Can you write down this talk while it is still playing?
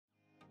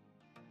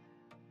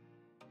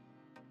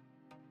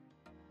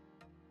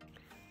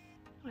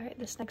All right,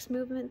 this next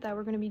movement that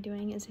we're going to be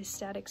doing is a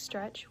static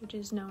stretch, which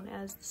is known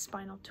as the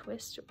spinal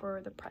twist or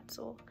the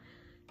pretzel.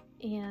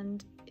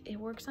 And it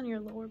works on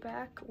your lower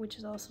back, which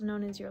is also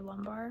known as your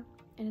lumbar.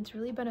 And it's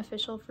really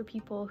beneficial for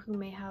people who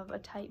may have a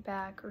tight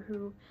back or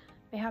who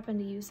may happen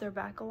to use their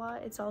back a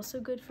lot. It's also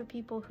good for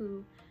people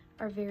who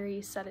are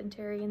very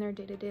sedentary in their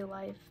day-to-day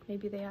life.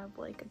 Maybe they have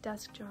like a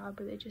desk job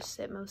or they just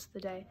sit most of the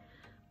day.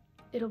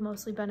 It'll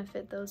mostly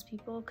benefit those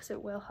people because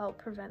it will help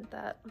prevent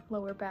that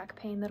lower back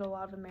pain that a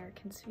lot of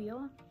Americans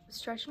feel.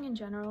 Stretching in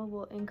general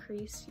will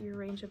increase your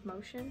range of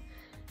motion,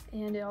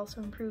 and it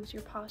also improves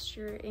your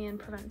posture and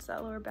prevents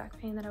that lower back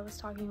pain that I was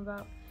talking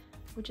about,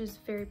 which is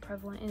very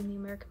prevalent in the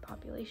American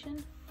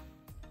population.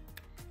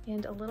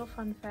 And a little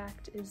fun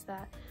fact is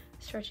that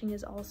stretching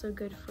is also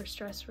good for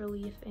stress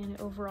relief, and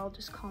it overall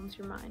just calms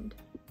your mind.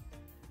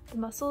 The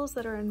muscles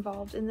that are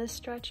involved in this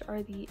stretch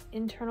are the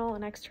internal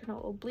and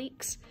external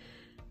obliques,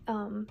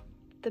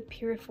 the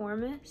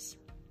piriformis,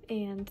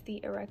 and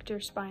the erector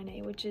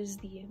spinae, which is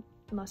the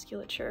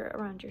musculature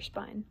around your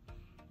spine.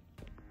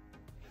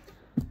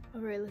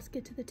 All right, let's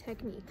get to the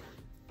technique.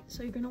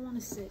 So you're gonna want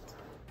to sit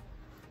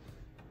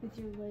with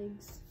your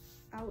legs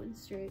out and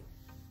straight,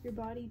 your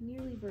body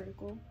nearly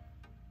vertical,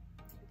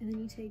 and then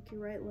you take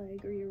your right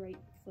leg or your right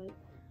foot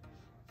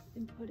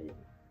and put it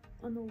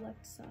on the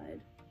left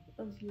side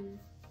of your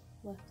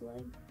left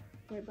leg,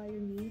 right by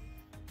your knee.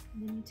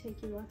 And then you take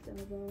your left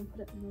elbow and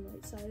put it on the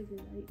right side of your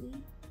right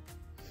knee.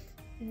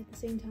 And at the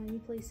same time, you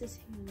place this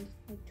hand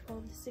like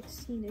 12 to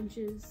 16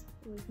 inches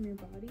away from your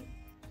body.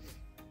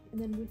 And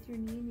then with your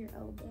knee and your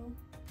elbow,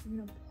 you're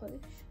gonna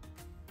push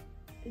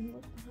and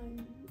look behind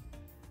you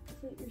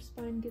so that your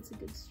spine gets a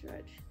good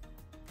stretch.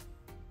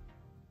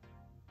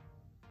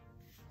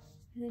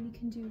 And then you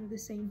can do the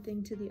same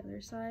thing to the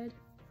other side.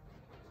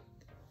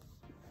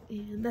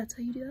 And that's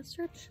how you do that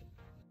stretch.